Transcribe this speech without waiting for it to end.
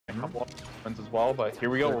couple of wins as well, but here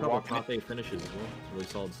we go. We're walking top 8 finishes as well. It's really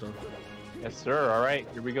solid stuff. Yes, sir. All right,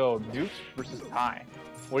 here we go. Noot versus Ty.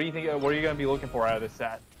 What do you think? What are you going to be looking for out of this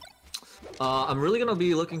set? I'm really going to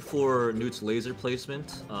be looking for Noot's laser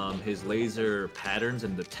placement, his laser patterns,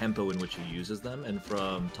 and the tempo in which he uses them. And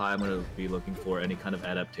from Ty, I'm going to be looking for any kind of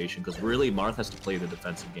adaptation, because really, Marth has to play the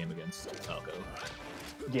defensive game against Falco.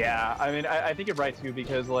 Yeah, I mean, I think you're right, too,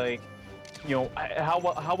 because, like, you know, how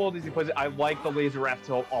well does he play it? I like the laser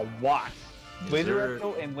F-tilt a lot. Yes, laser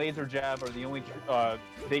F-tilt and laser jab are the only,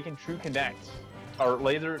 they can true connect. Or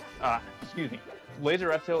laser, excuse me.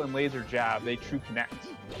 Laser F-tilt and laser jab, they true connect.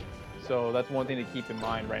 So that's one thing to keep in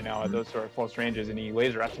mind right now at those sort of close ranges, and he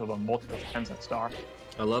laser F-tilt on multiple times at star.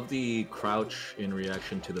 I love the crouch in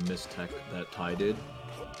reaction to the miss tech that Ty did.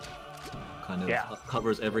 Kind of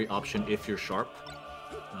covers every option if you're sharp.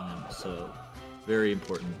 So very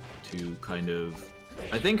important to kind of...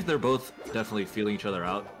 I think they're both definitely feeling each other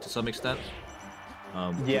out to some extent.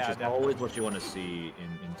 Which is always what you want to see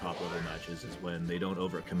in top-level matches, is when they don't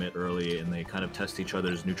overcommit early and they kind of test each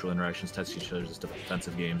other's neutral interactions, test each other's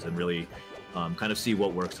defensive games, and really kind of see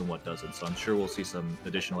what works and what doesn't. So I'm sure we'll see some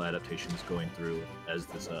additional adaptations going through as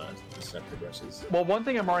this set progresses. Well, one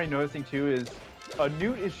thing I'm already noticing, too, is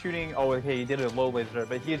Noot is shooting... Oh, okay, he did a low laser,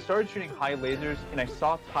 but he had started shooting high lasers, and I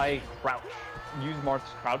saw Ty crouch. Use Marth's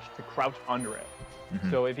crouch to crouch under it.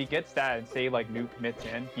 So if he gets that and say like Noot commits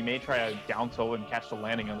in, he may try to down tilt and catch the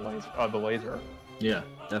landing of the laser. Yeah,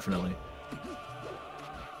 definitely.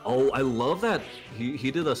 Oh, I love that he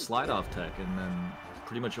did a slide off tech and then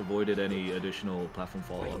pretty much avoided any additional platform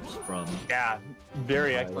follow-ups from... Yeah,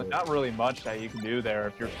 very excellent. Not really much that you can do there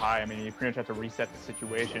if you're Ty. I mean, you pretty much have to reset the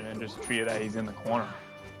situation and just treat it that he's in the corner.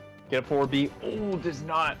 Get a 4B. Oh, does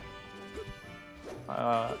not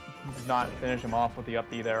finish him off with the up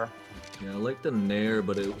B there. Yeah, I like the nair,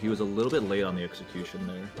 but he was a little bit late on the execution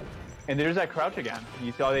there. And there's that crouch again.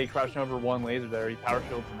 You saw they crouched over one laser there. He power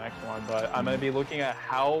shields the next one, but I'm going to be looking at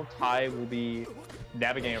how Ty will be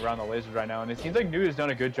navigating around the lasers right now. And it seems like Noot has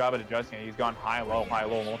done a good job at adjusting it. He's gone high, low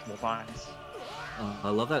multiple times. I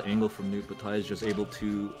love that angle from Noot, but Ty is just able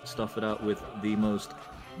to stuff it out with the most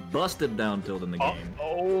busted down tilt in the game.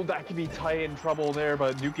 Oh, that could be Ty in trouble there,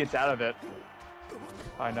 but Noot gets out of it.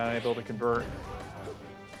 Ty not able to convert.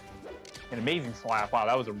 An amazing slap. Wow,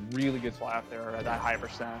 that was a really good slap there at that high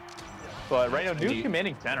percent. But right now, Noot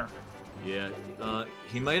commanding center. Yeah,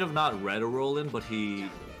 he might have not read a roll-in, but he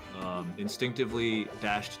instinctively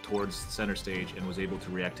dashed towards center stage and was able to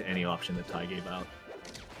react to any option that Ty gave out.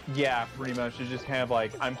 Yeah, pretty much. It's just kind of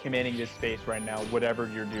like, I'm commanding this space right now. Whatever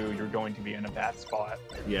you do, you're going to be in a bad spot.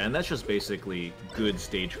 Yeah, and that's just basically good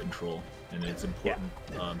stage control, and it's important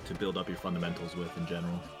to build up your fundamentals with in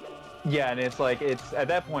general. Yeah, and it's like, at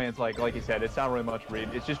that point, it's like you said, it's not really much read.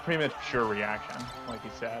 It's just pretty much pure reaction, like you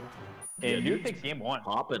said. And Noot takes game one.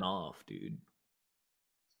 Popping off, dude.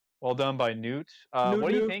 Well done by Noot.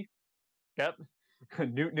 What do you think? Yep.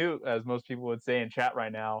 Noot, as most people would say in chat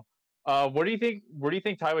right now. What do you think? Where do you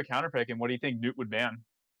think Ty would counterpick, and what do you think Noot would ban?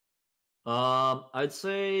 I'd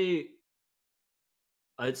say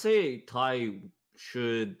Ty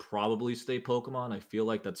should probably stay Pokemon. I feel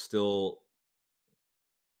like that's still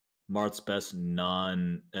Marth's best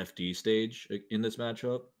non-FD stage in this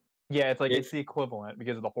matchup. Yeah, it's like it's the equivalent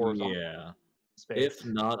because of the horizontal space. If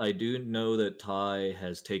not, I do know that Ty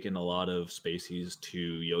has taken a lot of spacies to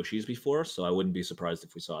Yoshi's before, so I wouldn't be surprised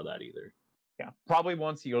if we saw that either. Yeah, probably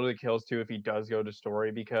once he goes to the kills too, if he does go to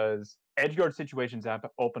story, because edgeguard situations have to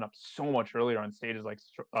open up so much earlier on stages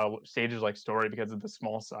like story because of the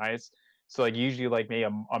small size. So like usually like maybe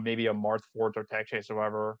a Marth Fort or Tech Chase or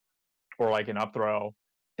whatever, or like an up throw.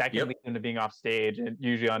 That can lead him to being off stage, and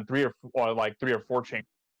usually on 3 or 4 chains,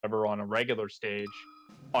 whatever, on a regular stage.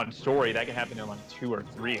 On story, that can happen in like 2 or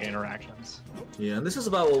 3 interactions. Yeah, and this is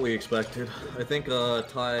about what we expected. I think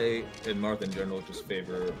Ty and Marth in general just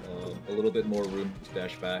favor a little bit more room to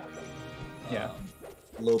dash back.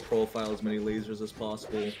 Low profile, as many lasers as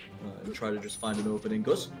possible, and try to just find an opening.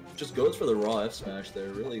 Goes for the raw F smash there.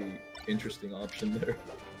 Really interesting option there.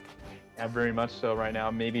 Yeah, very much so right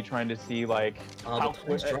now. Maybe trying to see like how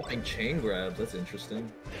dropping chain grabs. That's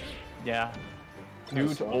interesting. Yeah.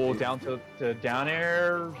 Noot, down to down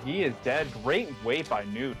air. He is dead. Great weight by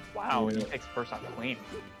Noot. Wow, and he takes first on clean.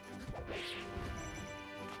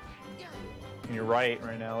 And you're right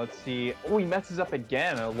now. Let's see. Oh, he messes up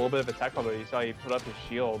again. A little bit of a tech bubble. You saw he put up his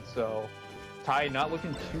shield. So Ty not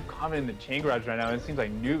looking too confident in the chain grabs right now. It seems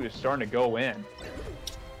like Noot is starting to go in.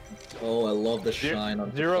 Oh, I love the shine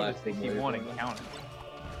on 0 to 61 and counting.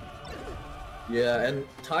 Yeah, and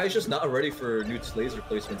Ty's just not ready for Noot's laser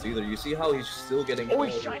placements either. You see how he's still getting... Oh,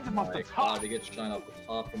 he shines him off the top! He gets shine off the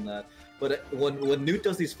top from that. But when Noot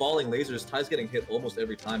does these falling lasers, Ty's getting hit almost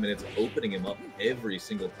every time, and it's opening him up every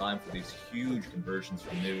single time for these huge conversions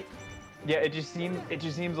from Noot. Yeah, it just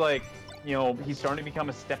seems like, you know, he's starting to become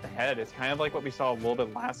a step ahead. It's kind of like what we saw a little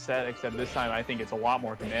bit last set, except this time I think it's a lot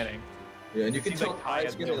more commanding. Yeah, and you can tell like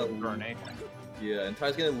Ty's getting Yeah, and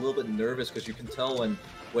Ty's getting a little bit nervous because you can tell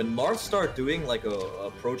when Marth start doing like a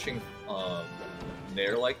approaching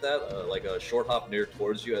nair like that, like a short hop nair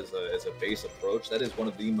towards you as a base approach, that is one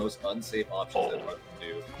of the most unsafe options that Marth can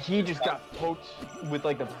do. He just got poked with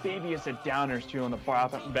like the babiest of downers too on the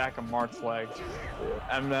back of Marth's legs.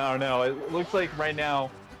 I don't know. It looks like right now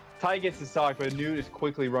Ty gets the stock, but Noot is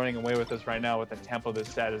quickly running away with us right now with the tempo this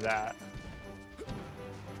set is at.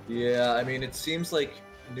 Yeah, I mean, it seems like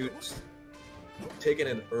Noot's taken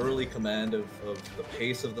an early command of the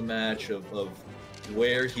pace of the match, of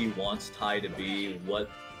where he wants Ty to be, what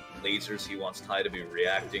lasers he wants Ty to be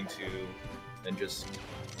reacting to, and just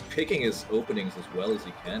picking his openings as well as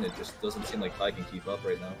he can. It just doesn't seem like Ty can keep up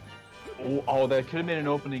right now. Oh, that could have been an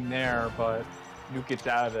opening there, but Noot gets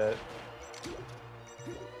out of it.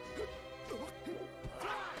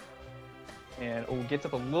 And gets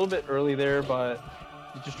up a little bit early there, but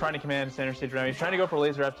he's just trying to command center stage right now. He's trying to go for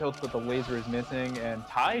laser up tilts, but the laser is missing, and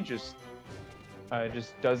Ty just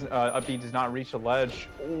doesn't. Upbeat does not reach the ledge.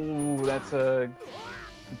 Oh, that's a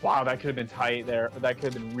wow. That could have been tight there. That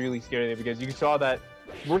could have been really scary there because you saw that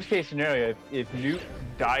worst case scenario. If Noot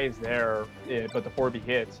dies there, but the 4B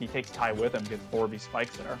hits, he takes Ty with him because 4B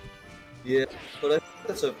spikes there. Yeah, but I think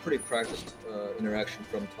that's a pretty practiced interaction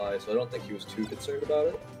from Ty, so I don't think he was too concerned about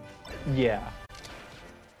it. Yeah.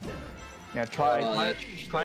 Yeah, try